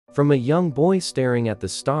From a young boy staring at the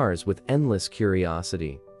stars with endless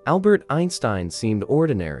curiosity, Albert Einstein seemed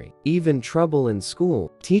ordinary. Even trouble in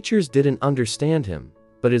school, teachers didn't understand him,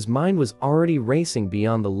 but his mind was already racing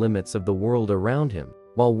beyond the limits of the world around him.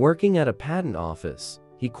 While working at a patent office,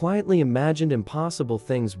 he quietly imagined impossible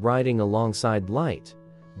things riding alongside light,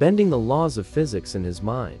 bending the laws of physics in his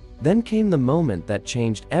mind. Then came the moment that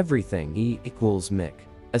changed everything. E equals mc.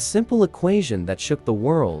 A simple equation that shook the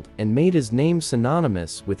world and made his name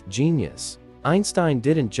synonymous with genius. Einstein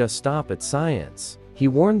didn't just stop at science. He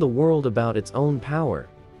warned the world about its own power,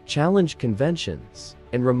 challenged conventions,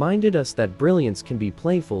 and reminded us that brilliance can be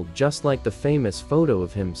playful, just like the famous photo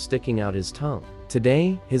of him sticking out his tongue.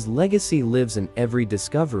 Today, his legacy lives in every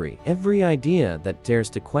discovery, every idea that dares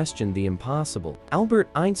to question the impossible. Albert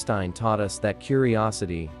Einstein taught us that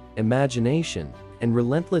curiosity, imagination, and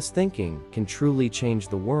relentless thinking can truly change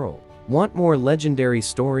the world. Want more legendary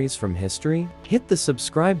stories from history? Hit the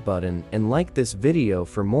subscribe button and like this video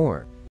for more.